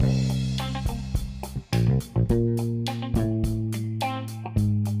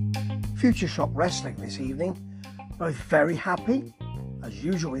Future Shock Wrestling this evening. Both very happy, as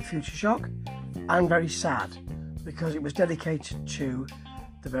usual with Future Shock, and very sad because it was dedicated to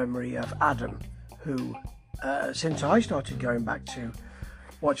the memory of Adam, who, since I started going back to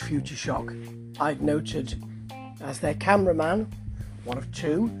watch Future Shock, I'd noted as their cameraman, one of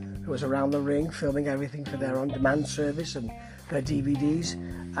two, who was around the ring filming everything for their on-demand service and their DVDs.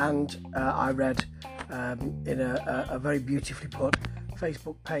 And I read in a very beautifully put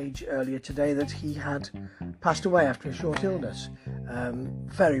Facebook page earlier today that he had passed away after a short illness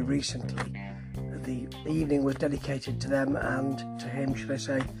very recently. The evening was dedicated to them and to him, should I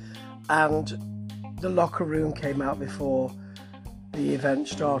say, and the locker room came out before the event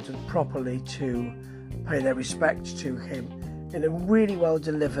started properly to pay their respects to him in a really well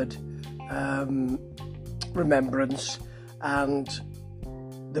delivered remembrance. And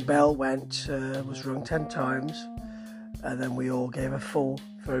the bell was rung 10 times, and then we all gave a full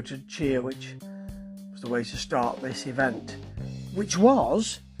throated cheer, which was the way to start this event, which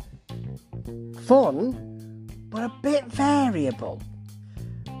was fun but a bit variable.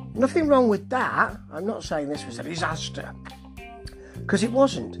 Nothing wrong with that. I'm not saying this was a disaster, because it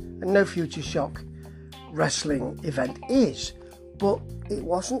wasn't, and no Future Shock wrestling event is, but it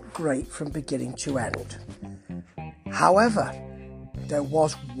wasn't great from beginning to end. However, there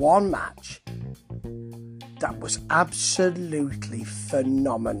was one match that was absolutely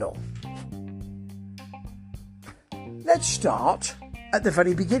phenomenal. Let's start at the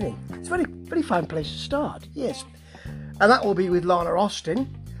very beginning. It's a very, very fine place to start, yes. And that will be with Lana Austin,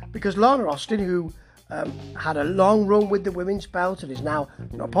 because Lana Austin, who had a long run with the women's belt and is now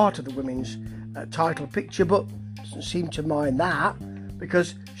not part of the women's title picture, but doesn't seem to mind that,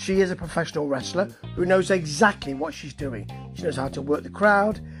 because she is a professional wrestler who knows exactly what she's doing. She knows how to work the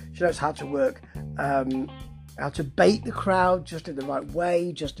crowd. She knows how to work, how to bait the crowd just in the right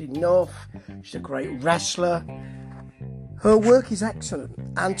way, just enough. She's a great wrestler. Her work is excellent,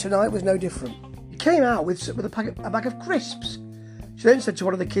 and tonight was no different. He came out with a bag of crisps. She then said to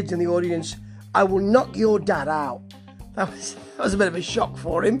one of the kids in the audience, "I will knock your dad out." That was a bit of a shock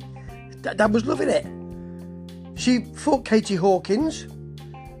for him. Dad was loving it. She fought Katie Hawkins,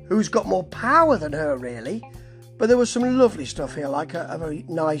 who's got more power than her, really. But there was some lovely stuff here, like a very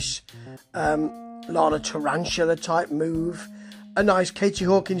nice Lana Tarantula type move, a nice Katie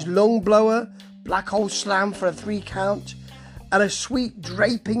Hawkins lung blower, black hole slam for a 3 count, and a sweet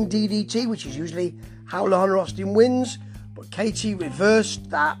draping DDT, which is usually how Lana Austin wins. But Katie reversed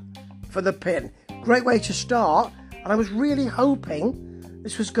that for the pin. Great way to start, and I was really hoping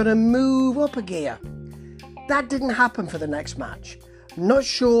this was going to move up a gear. That didn't happen for the next match. I'm not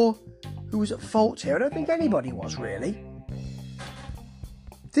sure who was at fault here. I don't think anybody was, really.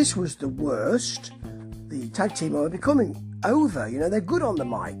 This was the worst. The tag team are becoming over. You know, they're good on the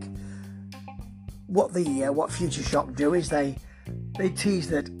mic. What Future Shock do is they tease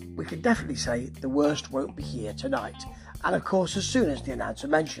that we could definitely say the worst won't be here tonight. And of course, as soon as the announcer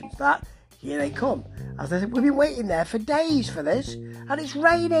mentions that, here they come. As they said, we've been waiting there for days for this, and it's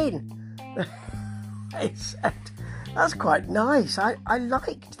raining. That's quite nice. I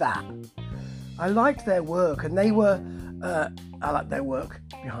liked that. I liked their work, and they were. I liked their work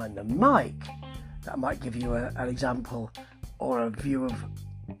behind the mic. That might give you an example or a view of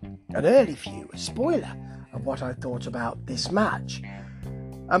an early view, a spoiler of what I thought about this match.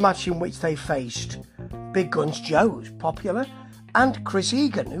 A match in which they faced Big Guns Joe, who's popular, and Chris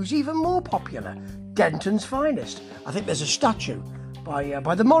Egan, who's even more popular, Denton's finest. I think there's a statue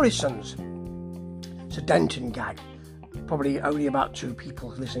by the Morrisons. It's a Denton gag. Probably only about 2 people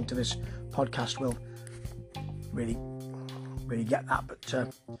listening to this podcast will really get that, but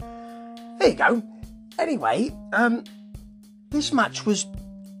there you go. Anyway, this match was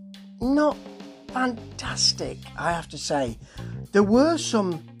not fantastic, I have to say. There were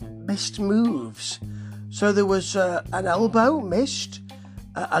some missed moves. So there was an elbow missed,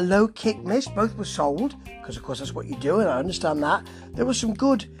 a low kick missed. Both were sold, because of course that's what you do, and I understand that. There was some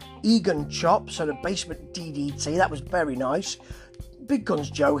good Egan chops and a basement DDT. That was very nice. Big Guns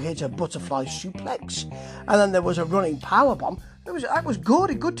Joe hit a butterfly suplex, and then there was a running powerbomb. That was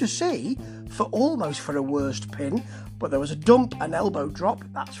good to see for a worst pin. But there was a dump and elbow drop.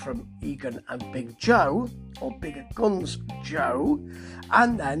 That's from Egan and Big Joe, or Bigger Guns Joe,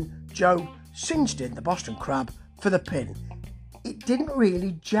 and then Joe cinched in the Boston Crab for the pin. It didn't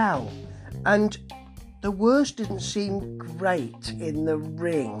really gel, and the worst didn't seem great in the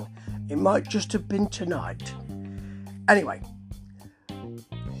ring. It might just have been tonight. Anyway,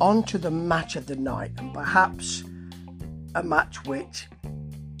 on to the match of the night, and perhaps a match which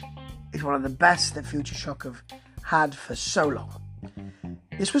is one of the best that Future Shock have had for so long.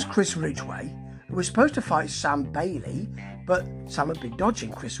 This was Chris Ridgway, who was supposed to fight Sam Bailey, but Sam had been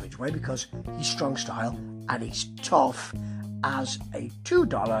dodging Chris Ridgway because he's strong style and he's tough as a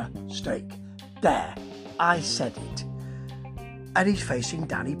 $2 steak. There, I said it. And he's facing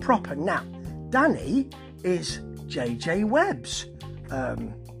Danny Proper. Now, Danny is JJ Webb's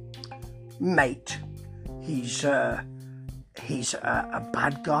mate. He's a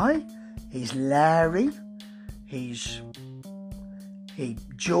bad guy. He's Larry. He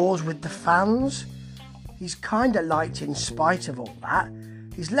jaws with the fans. He's kind of liked in spite of all that.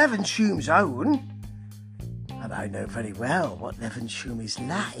 He's Levenshulme's own. And I know very well what Levenshulme is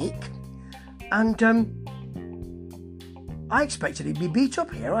like. And I expected he'd be beat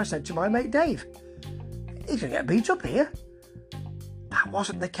up here. I said to my mate Dave, he's going to get beat up here. That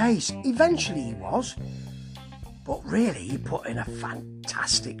wasn't the case. Eventually he was. But really, he put in a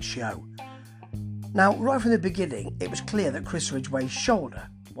fantastic show. Now, right from the beginning, it was clear that Chris Ridgway's shoulder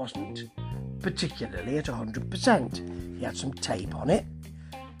wasn't particularly at 100%. He had some tape on it.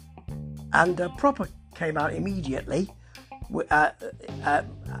 And Proper came out immediately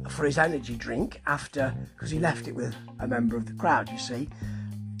for his energy drink after, because he left it with a member of the crowd, you see.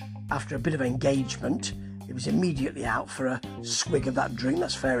 After a bit of engagement, he was immediately out for a swig of that drink.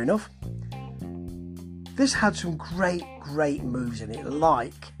 That's fair enough. This had some great moves in it,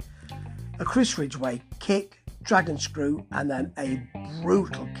 like a Chris Ridgway kick, dragon screw, and then a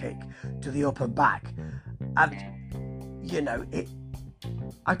brutal kick to the upper back. And, you know,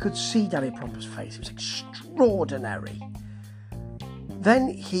 I could see Danny Proper's face. It was extraordinary. Then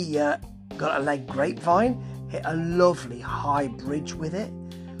he got a leg grapevine, hit a lovely high bridge with it.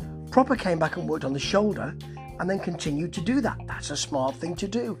 Proper came back and worked on the shoulder and then continued to do that. That's a smart thing to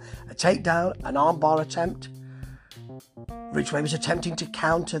do. A takedown, an armbar attempt. Ridgway was attempting to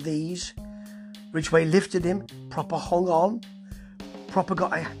counter these. Ridgway lifted him. Proper hung on. Proper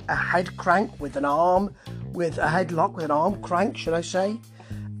got a head crank with an arm, with a headlock with an arm crank, should I say.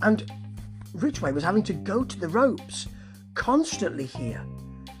 And Ridgway was having to go to the ropes constantly here.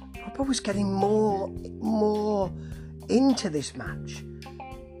 Proper was getting more into this match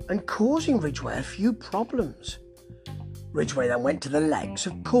and causing Ridgway a few problems. Ridgway then went to the legs,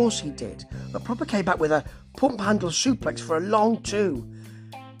 of course he did, but Proper came back with a pump handle suplex for a long 2.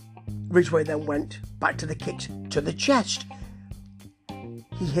 Ridgway then went back to the kicks to the chest.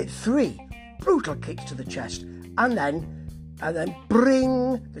 He hit 3 brutal kicks to the chest, and then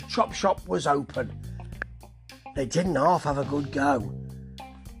bring, the chop shop was open. They didn't half have a good go.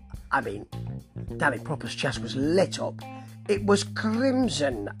 I mean, Danny Proper's chest was lit up. It was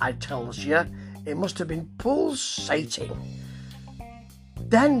crimson, I tells you. It must have been pulsating.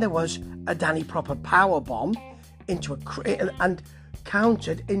 Then there was a Danny Proper powerbomb into and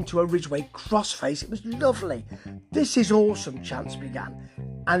countered into a Ridgway crossface. It was lovely. This is awesome, chants began.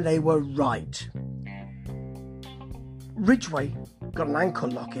 And they were right. Ridgway got an ankle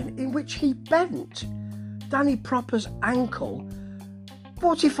lock in which he bent Danny Proper's ankle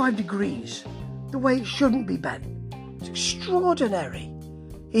 45 degrees, the way it shouldn't be bent. It's extraordinary.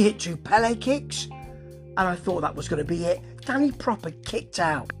 He hit 2 Pele kicks, and I thought that was going to be it. Danny Proper kicked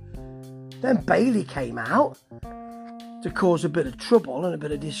out. Then Bailey came out to cause a bit of trouble and a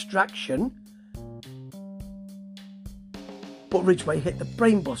bit of distraction. But Ridgway hit the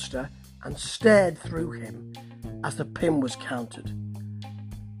brainbuster and stared through him as the pin was countered.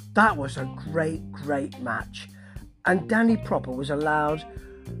 That was a great match. And Danny Proper was allowed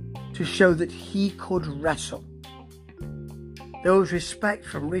to show that he could wrestle. There was respect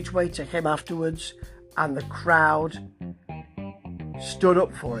from Ridgway to him afterwards, and the crowd stood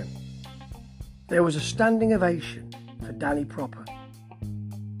up for him. There was a standing ovation for Danny Proper.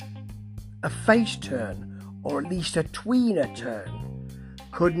 A face turn, or at least a tweener turn,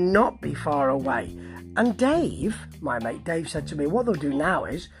 could not be far away. And Dave, my mate Dave, said to me, what they'll do now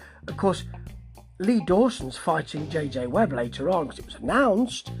is, of course, Lee Dawson's fighting JJ Webb later on, because it was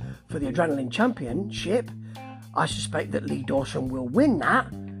announced for the Adrenaline Championship. I suspect that Lee Dawson will win that,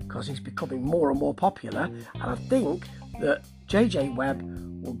 because he's becoming more and more popular, and I think that JJ Webb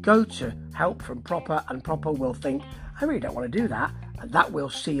will go to help from Proper, and Proper will think, I really don't want to do that, and that will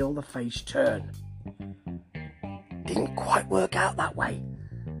seal the face turn. Didn't quite work out that way.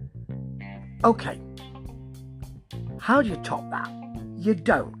 Okay, how do you top that? You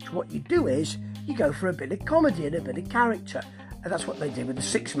don't. What you do is you go for a bit of comedy and a bit of character, and that's what they did with the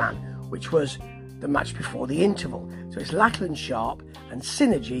 6-man, which was the match before the interval. So it's Lachlan Sharp and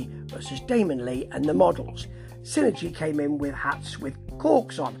Synergy versus Damon Lee and the Models. Synergy came in with hats with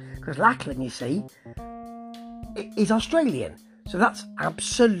corks on, because Lachlan, you see, is Australian. So that's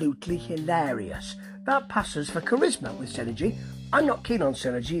absolutely hilarious. that passes for charisma with Synergy. I'm not keen on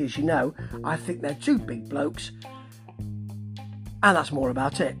Synergy, as you know. I think they're two big blokes, and that's more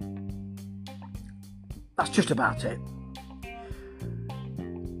about it. That's just about it.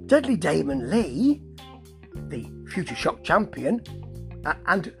 Deadly Damon Lee, the Future Shock champion,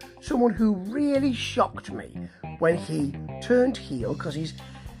 and someone who really shocked me when he turned heel, because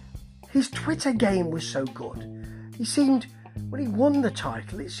his Twitter game was so good. He seemed, when he won the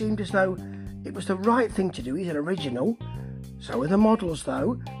title, it seemed as though it was the right thing to do. He's an original. So are the models,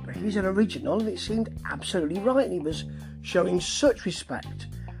 though. But he's an original, and it seemed absolutely right. And he was showing such respect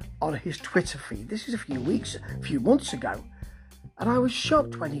on his Twitter feed. This is a few months ago. And I was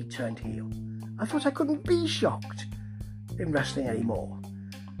shocked when he turned heel. I thought I couldn't be shocked in wrestling anymore.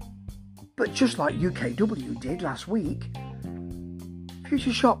 But just like UKW did last week,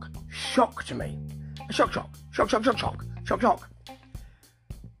 Future Shock shocked me. Shock.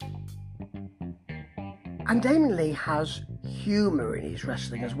 And Damon Lee has humour in his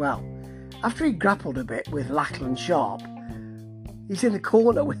wrestling as well. After he grappled a bit with Lachlan Sharp, he's in the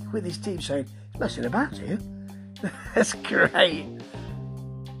corner with his team saying, "He's messing about here." That's great.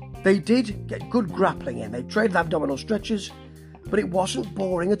 They did get good grappling in. They traded abdominal stretches, but it wasn't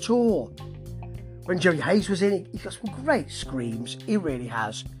boring at all. When Joey Hayes was in, he got some great screams. He really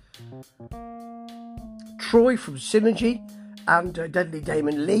has. Troy from Synergy and Deadly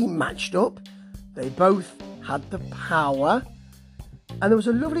Damon Lee matched up. They both had the power. And there was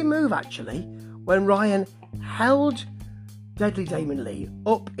a lovely move, actually, when Ryan held Deadly Damon Lee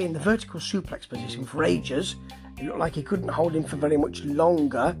up in the vertical suplex position for ages. It looked like he couldn't hold him for very much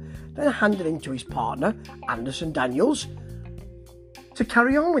longer. Then handed him to his partner, Anderson Daniels, to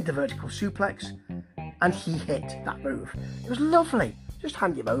carry on with the vertical suplex. And he hit that move. It was lovely. Just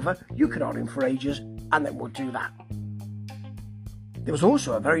hand him over. You can hold him for ages, and then we'll do that. There was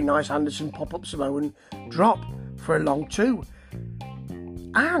also a very nice Anderson pop-up Samoan drop for a long 2.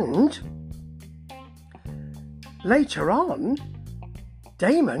 And later on,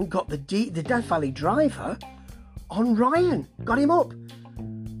 Damon got the Death Valley driver on Ryan. Got him up.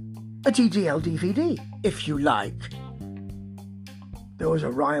 A DDL DVD, if you like. There was a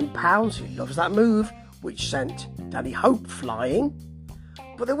Ryan Pounds, he loves that move, which sent Danny Hope flying.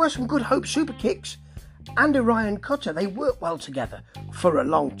 But there were some good Hope super kicks and a Ryan cutter. They worked well together for a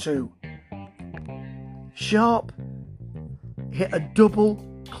long 2. Sharp hit a double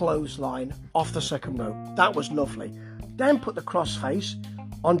clothesline off the second rope. That was lovely. Then put the crossface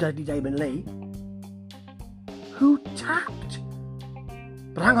on Deadly Damon Lee, who tapped.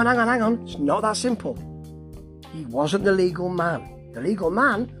 But hang on. It's not that simple. He wasn't the legal man. The legal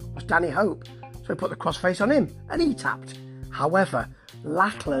man was Danny Hope. So he put the crossface on him and he tapped. However,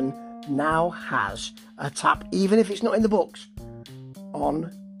 Lachlan now has a tap, even if it's not in the books,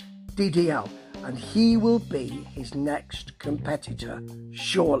 on DDL. And he will be his next competitor,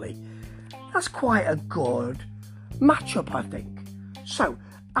 surely. That's quite a good matchup, I think. So,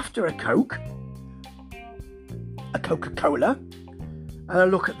 after a Coke, a Coca-Cola, and a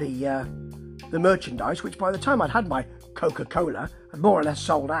look at the merchandise, which by the time I'd had my Coca-Cola had more or less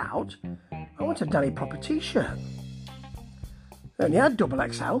sold out, I wanted a Danny Proper t-shirt. They only had double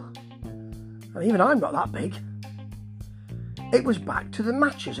XL, and even I'm not that big. It was back to the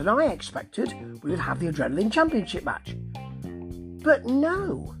matches, and I expected we would have the Adrenaline Championship match. But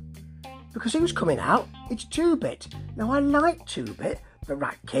no, because he was coming out, it's 2-Bit. Now I like 2-Bit, the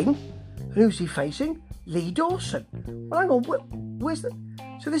Rat King. And who's he facing? Lee Dawson. Well, hang on, where's the...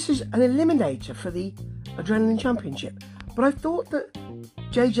 So this is an eliminator for the Adrenaline Championship. But I thought that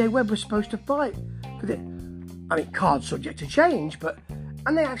JJ Webb was supposed to fight for the... I mean, card subject to change, but...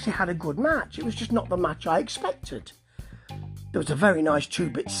 And they actually had a good match. It was just not the match I expected. There was a very nice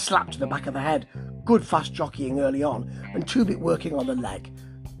 2-Bit slap to the back of the head. Good fast jockeying early on. And 2-Bit working on the leg.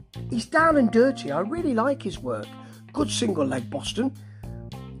 He's down and dirty. I really like his work. Good single leg Boston.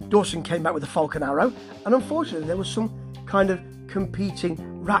 Dawson came back with a Falcon Arrow. And unfortunately, there was some kind of competing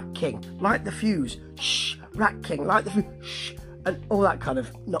Rat King. Light the fuse. Shh. Rat King. Light the fuse. Shh. And all that kind of...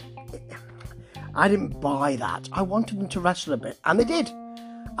 No, I didn't buy that. I wanted them to wrestle a bit. And they did.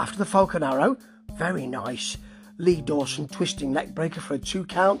 After the Falcon Arrow, very nice. Lee Dawson twisting neck breaker for a 2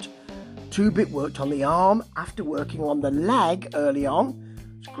 count. 2-Bit worked on the arm after working on the leg early on.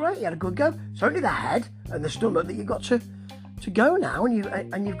 It's great, he had a good go. It's only the head and the stomach that you've got to go now,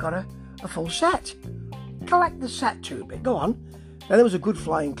 and you've got a full set. Collect the set 2-Bit, go on. Then there was a good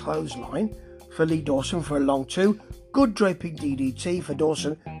flying clothesline for Lee Dawson for a long 2. Good draping DDT for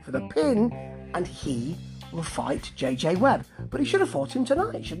Dawson for the pin, and he will fight JJ Webb. But he should have fought him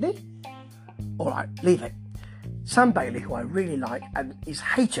tonight, shouldn't he? Alright, leave it. Sam Bailey, who I really like and is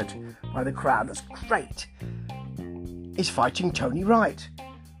hated by the crowd, that's great, is fighting Tony Wright.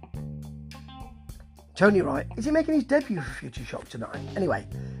 Tony Wright, is he making his debut for Future Shock tonight? Anyway,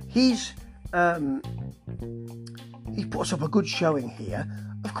 he puts up a good showing here.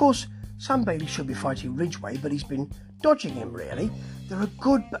 Of course, Sam Bailey should be fighting Ridgeway, but he's been dodging him, really. They're a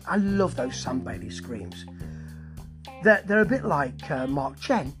good, but I love those Sam Bailey screams. They're a bit like Mark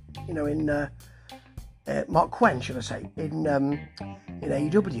Chen, in Mark Quen, should I say, in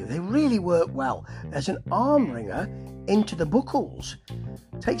AEW. They really work well. There's an arm wringer into the buckles.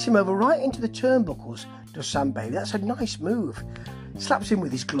 Takes him over right into the turnbuckles, does Sam Bailey. That's a nice move. Slaps him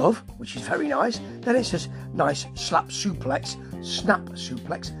with his glove, which is very nice. Then it's this nice slap suplex, snap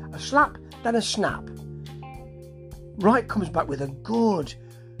suplex, a slap, then a snap. Wright comes back with a good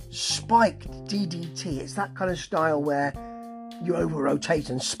spiked DDT. It's that kind of style where you over-rotate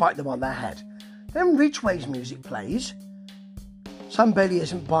and spike them on their head. Then Ridgeway's music plays. Sam Bailey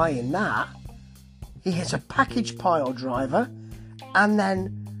isn't buying that. He hits a package pile driver and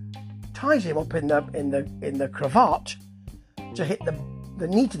then ties him up in the cravat to hit the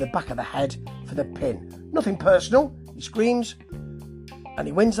knee to the back of the head for the pin. Nothing personal. He screams and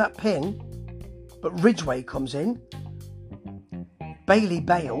he wins that pin. But Ridgeway comes in. Bailey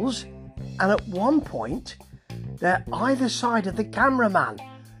bails, and at one point they're either side of the cameraman.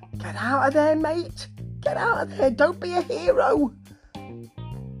 Get out of there, mate. Get out of there. Don't be a hero.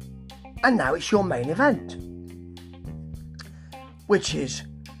 And now it's your main event, which is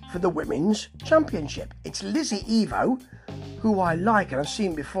for the Women's Championship. It's Lizzie Evo, who I like, and I've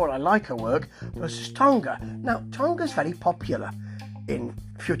seen before, I like her work, versus Tonga. Now, Tonga's very popular in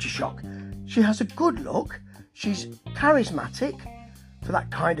Future Shock. She has a good look. She's charismatic for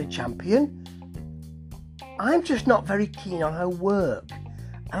that kind of champion. I'm just not very keen on her work.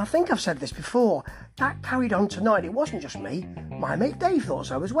 And I think I've said this before, that carried on tonight. It wasn't just me. My mate Dave thought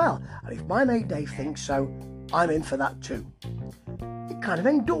so as well. And if my mate Dave thinks so, I'm in for that too. It kind of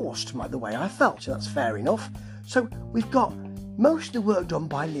endorsed the way I felt, so that's fair enough. So we've got most of the work done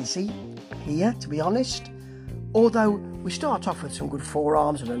by Lizzie here, to be honest. Although we start off with some good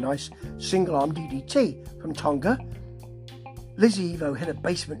forearms and a nice single arm DDT from Tonga. Lizzie Evo hit a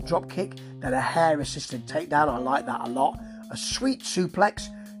basement drop kick, then a hair assisted takedown. I like that a lot. A sweet suplex.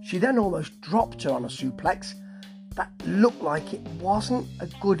 She then almost dropped her on a suplex. That looked like it wasn't a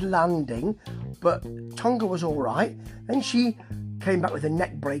good landing, but Tonga was all right. Then she came back with a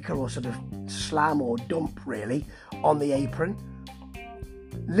neck breaker, or sort of slam or dump really, on the apron.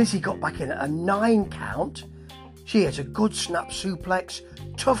 Lizzie got back in at a 9 count. She hit a good snap suplex,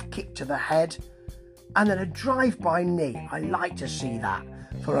 tough kick to the head, and then a drive-by knee. I like to see that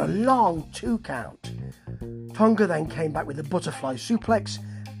for a long 2 count. Tonga then came back with a butterfly suplex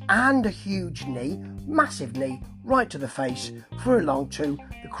and a huge knee, massive knee, right to the face for a long 2.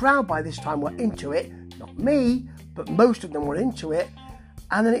 The crowd by this time were into it. Not me, but most of them were into it.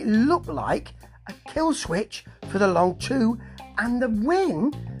 And then it looked like a kill switch for the long 2. And the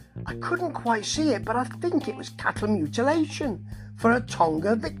win, I couldn't quite see it, but I think it was cattle mutilation for a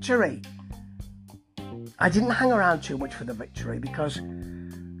Tonga victory. I didn't hang around too much for the victory because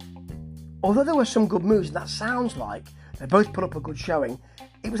although there were some good moves, and that sounds like they both put up a good showing,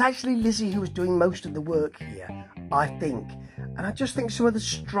 it was actually Lizzie who was doing most of the work here, I think. And I just think some of the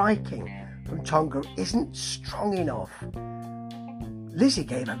striking from Tonga isn't strong enough. Lizzie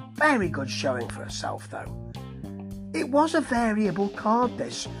gave a very good showing for herself, though. It was a variable card,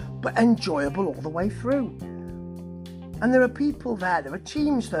 this, but enjoyable all the way through. And there are people there are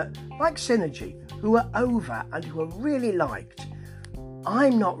teams that, like Synergy, who are over and who are really liked.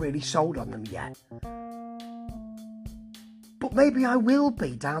 I'm not really sold on them yet. But maybe I will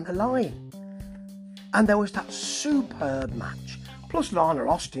be down the line. And there was that superb match, plus Lana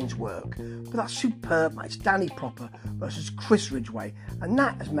Austin's work, but that superb match, Danny Proper versus Chris Ridgeway, and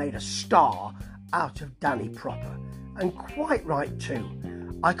that has made a star out of Danny Proper. And quite right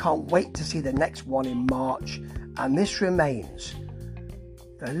too. I can't wait to see the next one in March, and this remains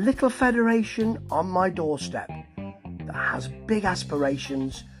the little federation on my doorstep that has big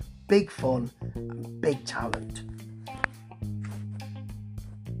aspirations, big fun, and big talent.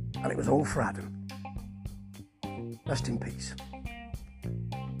 And it was all for Adam. Rest in peace.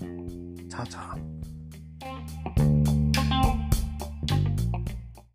 Ta-ta.